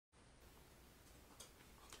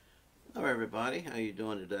Hello everybody, how you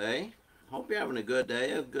doing today? Hope you're having a good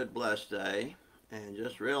day, a good blessed day. And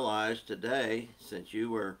just realize today, since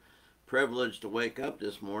you were privileged to wake up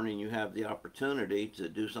this morning, you have the opportunity to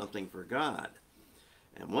do something for God.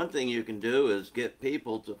 And one thing you can do is get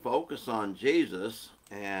people to focus on Jesus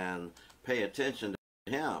and pay attention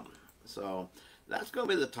to Him. So that's going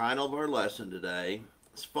to be the title of our lesson today.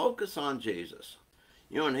 Let's focus on Jesus.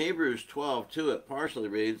 You know, in Hebrews 12:2, it partially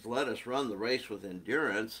reads, "Let us run the race with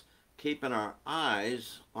endurance, keeping our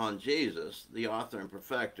eyes on Jesus, the author and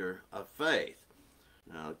perfecter of faith."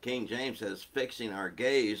 Now, King James says, "fixing our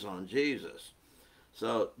gaze on Jesus."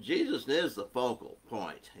 So, Jesus is the focal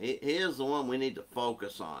point. He is the one we need to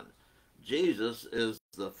focus on. Jesus is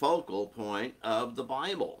the focal point of the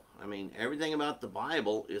Bible. I mean, everything about the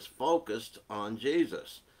Bible is focused on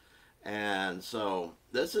Jesus. And so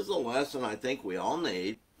this is a lesson I think we all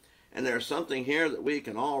need. And there's something here that we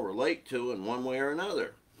can all relate to in one way or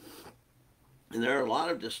another. And there are a lot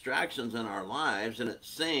of distractions in our lives, and it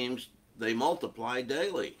seems they multiply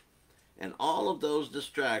daily. And all of those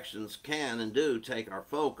distractions can and do take our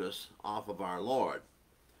focus off of our Lord.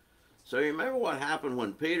 So you remember what happened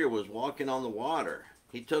when Peter was walking on the water.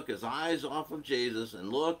 He took his eyes off of Jesus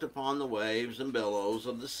and looked upon the waves and billows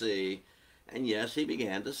of the sea, and yes, he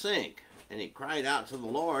began to sink. And he cried out to the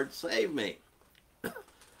Lord, "Save me."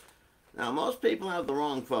 Now, most people have the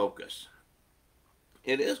wrong focus.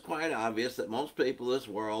 It is quite obvious that most people in this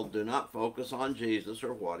world do not focus on Jesus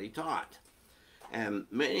or what he taught. And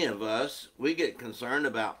many of us, we get concerned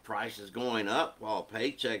about prices going up while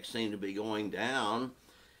paychecks seem to be going down.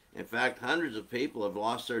 In fact, hundreds of people have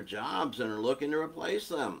lost their jobs and are looking to replace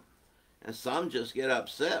them. And some just get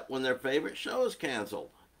upset when their favorite show is canceled.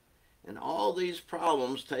 And all these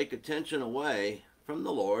problems take attention away from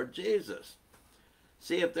the Lord Jesus.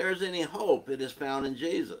 See, if there's any hope, it is found in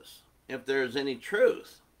Jesus. If there's any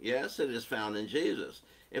truth, yes, it is found in Jesus.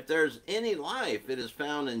 If there's any life, it is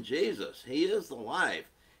found in Jesus. He is the life.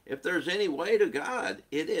 If there's any way to God,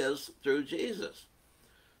 it is through Jesus.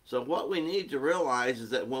 So what we need to realize is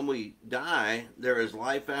that when we die, there is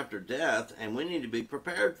life after death, and we need to be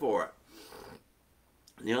prepared for it.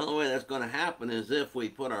 The only way that's going to happen is if we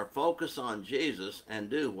put our focus on Jesus and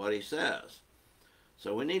do what he says.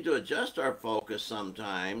 So we need to adjust our focus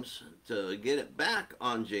sometimes to get it back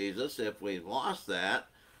on Jesus if we've lost that,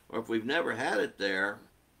 or if we've never had it there,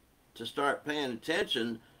 to start paying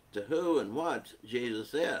attention to who and what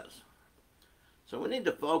Jesus is. So we need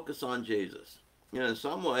to focus on Jesus. You know, in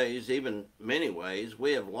some ways, even many ways,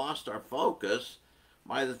 we have lost our focus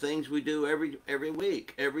by the things we do every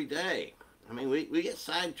week, every day. I mean, we get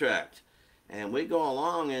sidetracked, and we go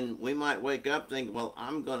along, and we might wake up thinking, well,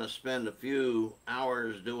 I'm going to spend a few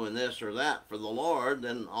hours doing this or that for the Lord.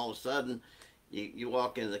 Then all of a sudden, you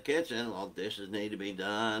walk into the kitchen, well, dishes need to be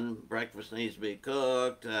done, breakfast needs to be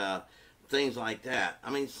cooked, things like that. I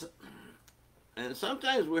mean, and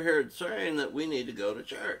sometimes we're heard saying that we need to go to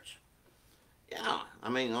church. Yeah, I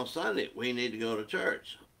mean, on Sunday, we need to go to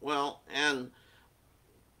church. Well, and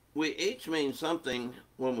we each mean something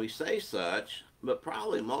when we say such, but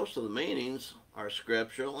probably most of the meanings are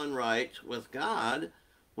scriptural and right with God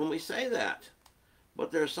when we say that.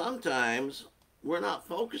 But there's sometimes we're not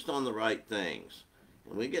focused on the right things.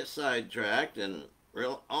 And we get sidetracked and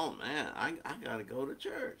oh man, I got to go to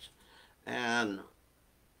church. And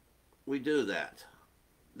we do that.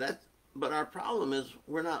 But our problem is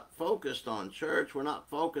we're not focused on church. We're not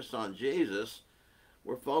focused on Jesus.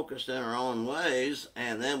 We're focused in our own ways,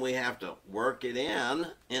 and then we have to work it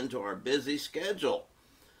into our busy schedule.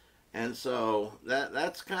 And so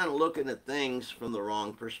that's kind of looking at things from the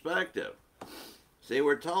wrong perspective. See,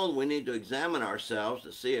 we're told we need to examine ourselves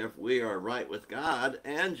to see if we are right with God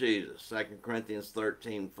and Jesus. 2 Corinthians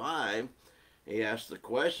 13:5, he asks the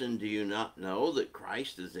question, do you not know that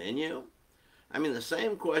Christ is in you? I mean, the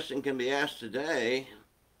same question can be asked today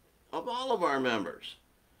of all of our members.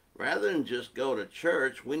 Rather than just go to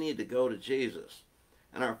church, we need to go to Jesus.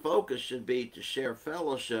 And our focus should be to share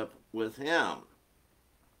fellowship with him.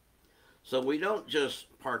 So we don't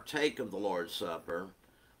just partake of the Lord's Supper.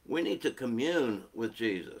 We need to commune with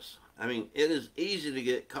Jesus. I mean, it is easy to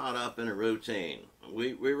get caught up in a routine.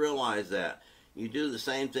 We realize that. You do the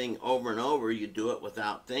same thing over and over, you do it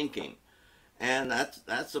without thinking. And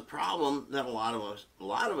that's a problem that a lot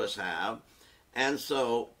of us have. And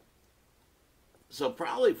so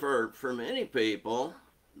probably for many people,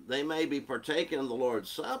 they may be partaking of the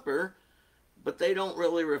Lord's Supper, but they don't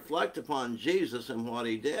really reflect upon Jesus and what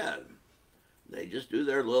he did. They just do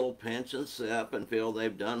their little pinch and sip and feel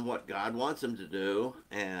they've done what God wants them to do,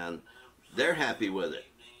 and they're happy with it.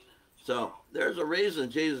 So there's a reason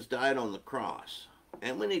Jesus died on the cross.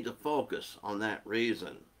 And we need to focus on that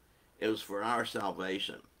reason. It was for our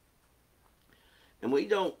salvation. And we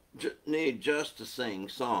don't need just to sing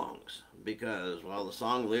songs because, well, the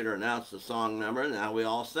song leader announced the song number and now we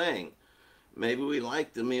all sing. Maybe we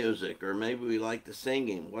like the music or maybe we like the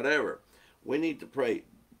singing, whatever. We need to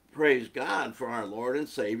praise God for our Lord and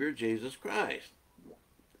Savior, Jesus Christ.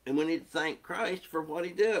 And we need to thank Christ for what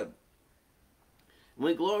he did.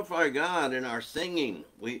 We glorify God in our singing.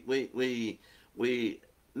 We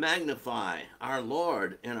magnify our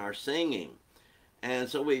Lord in our singing. And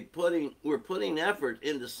so we're putting effort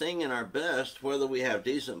into singing our best, whether we have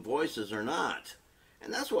decent voices or not.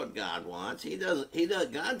 And that's what God wants.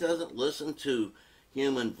 God doesn't listen to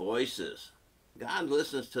human voices. God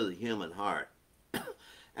listens to the human heart.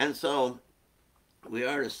 And so we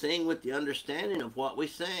are to sing with the understanding of what we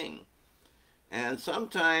sing. And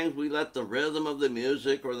sometimes we let the rhythm of the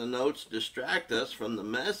music or the notes distract us from the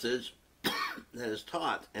message that is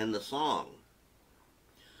taught in the song.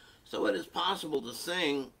 So it is possible to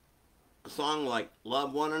sing a song like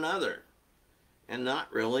Love One Another and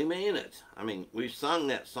not really mean it. I mean, we've sung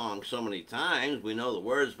that song so many times, we know the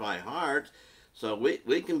words by heart, so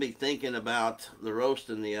we can be thinking about the roast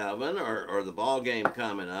in the oven or the ball game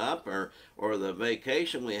coming up or the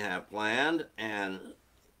vacation we have planned, and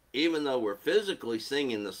even though we're physically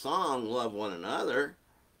singing the song Love One Another,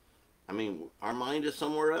 I mean, our mind is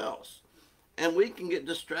somewhere else. And we can get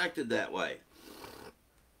distracted that way.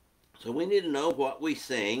 So we need to know what we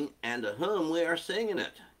sing and to whom we are singing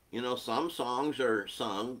it. You know, some songs are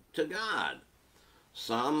sung to God.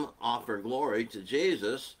 Some offer glory to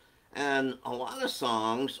Jesus. And a lot of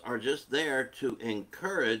songs are just there to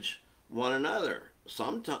encourage one another.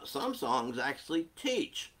 Some songs actually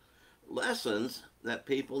teach lessons that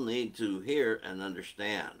people need to hear and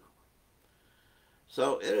understand.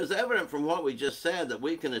 So it is evident from what we just said that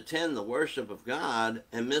we can attend the worship of God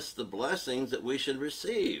and miss the blessings that we should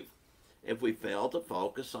receive if we fail to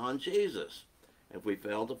focus on Jesus, if we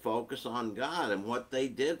fail to focus on God and what they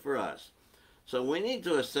did for us. So we need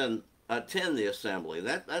to attend the assembly.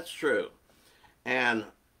 That's true. And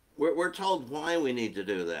we're told why we need to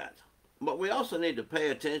do that. But we also need to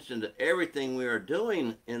pay attention to everything we are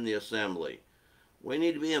doing in the assembly. We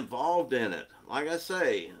need to be involved in it. Like I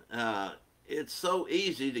say, it's so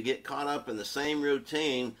easy to get caught up in the same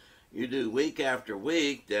routine you do week after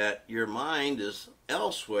week that your mind is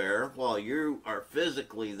elsewhere while you are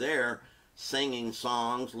physically there singing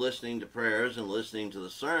songs, listening to prayers, and listening to the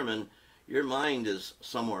sermon. Your mind is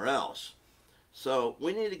somewhere else. So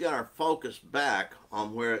we need to get our focus back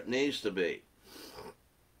on where it needs to be.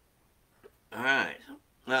 All right.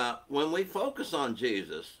 When we focus on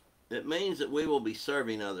Jesus, it means that we will be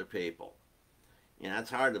serving other people. You know,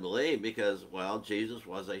 that's hard to believe because, well, Jesus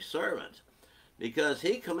was a servant. Because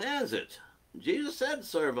he commands it. Jesus said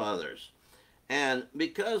serve others. And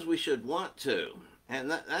because we should want to. And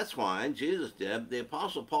that's why Jesus did. The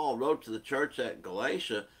Apostle Paul wrote to the church at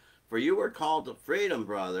Galatia, "For you were called to freedom,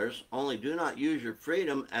 brothers, only do not use your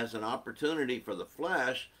freedom as an opportunity for the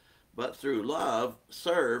flesh, but through love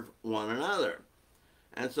serve one another."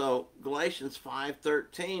 And so Galatians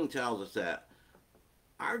 5:13 tells us that.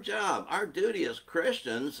 Our job, our duty as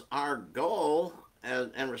Christians, our goal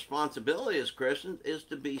and responsibility as Christians is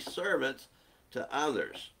to be servants to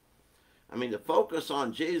others. I mean, to focus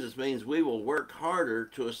on Jesus means we will work harder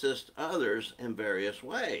to assist others in various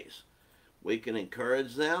ways. We can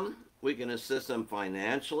encourage them. We can assist them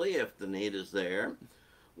financially if the need is there.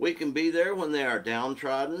 We can be there when they are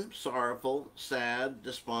downtrodden, sorrowful, sad,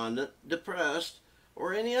 despondent, depressed,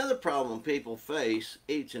 or any other problem people face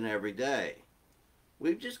each and every day.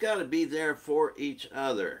 We've just got to be there for each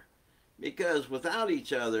other, because without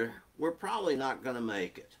each other, we're probably not going to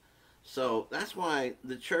make it. So that's why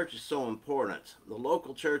the church is so important. The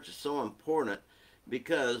local church is so important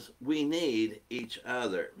because we need each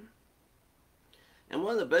other. And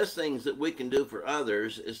one of the best things that we can do for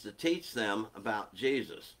others is to teach them about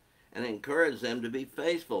Jesus and encourage them to be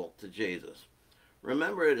faithful to Jesus.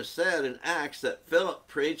 Remember, it is said in Acts that Philip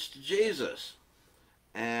preached to Jesus.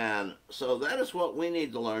 And so that is what we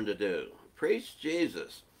need to learn to do. Preach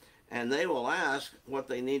Jesus. And they will ask what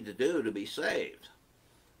they need to do to be saved.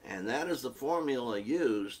 And that is the formula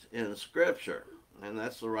used in Scripture. And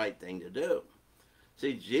that's the right thing to do.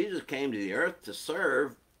 See, Jesus came to the earth to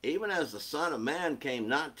serve, even as the Son of Man came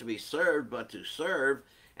not to be served, but to serve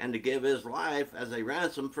and to give his life as a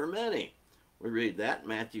ransom for many. We read that in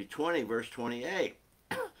Matthew 20, verse 28.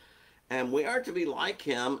 And we are to be like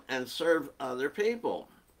him and serve other people.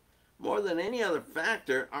 More than any other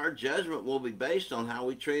factor, our judgment will be based on how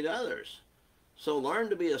we treat others. So learn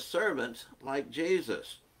to be a servant like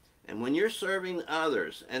Jesus. And when you're serving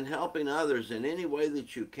others and helping others in any way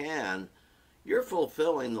that you can, you're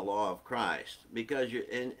fulfilling the law of Christ, because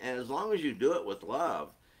and as long as you do it with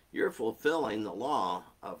love, you're fulfilling the law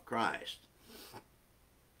of Christ.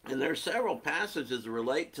 And there are several passages that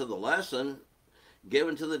relate to the lesson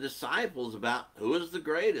given to the disciples about who is the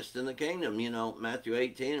greatest in the kingdom. You know, Matthew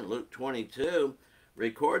 18 and Luke 22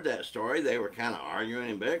 record that story. They were kind of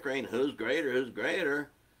arguing and bickering, who's greater, who's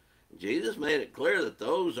greater. Jesus made it clear that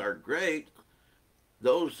those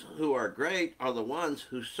who are great are the ones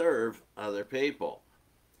who serve other people.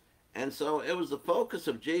 And so it was the focus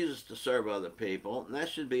of Jesus to serve other people, and that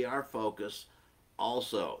should be our focus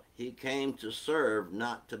also. He came to serve,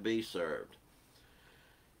 not to be served.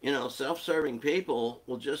 You know, self-serving people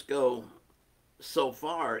will just go so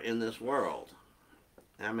far in this world.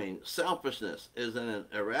 I mean, selfishness is an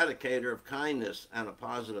eradicator of kindness and a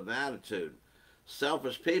positive attitude.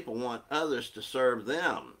 Selfish people want others to serve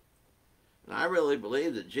them. And I really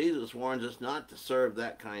believe that Jesus warns us not to serve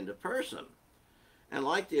that kind of person. And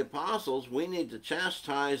like the apostles, we need to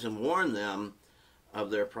chastise and warn them of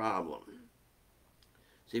their problem.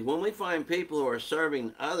 See, when we find people who are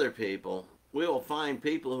serving other people, we will find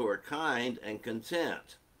people who are kind and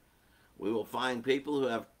content. We will find people who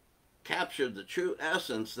have captured the true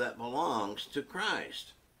essence that belongs to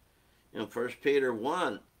Christ. You know, 1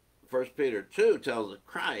 Peter 2 tells us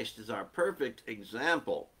Christ is our perfect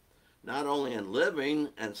example, not only in living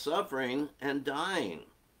and suffering and dying,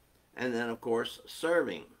 and then, of course,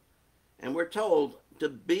 serving. And we're told to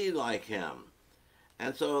be like him.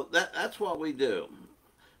 And so that's what we do.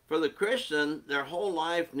 For the Christian, their whole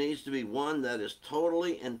life needs to be one that is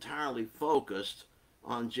totally, entirely focused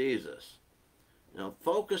on Jesus. You know,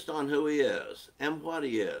 focused on who he is and what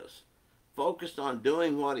he is. Focused on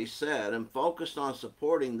doing what he said, and focused on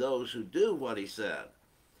supporting those who do what he said.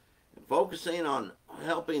 And focusing on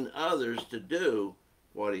helping others to do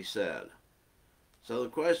what he said. So the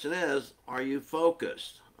question is, are you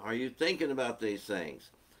focused? Are you thinking about these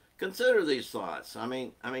things? Consider these thoughts. I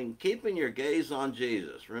mean, keeping your gaze on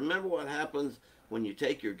Jesus. Remember what happens when you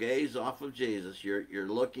take your gaze off of Jesus. You're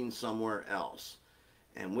looking somewhere else.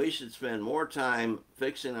 And we should spend more time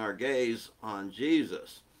fixing our gaze on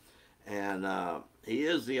Jesus. And he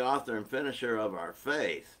is the author and finisher of our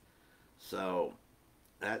faith. So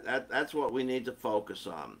that's what we need to focus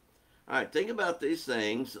on. All right, think about these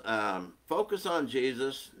things. Focus on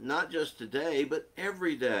Jesus, not just today, but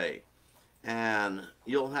every day. And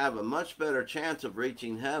you'll have a much better chance of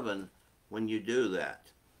reaching heaven when you do that.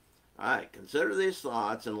 All right, consider these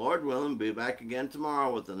thoughts, and Lord willing, be back again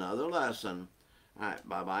tomorrow with another lesson. All right,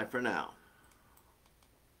 bye-bye for now.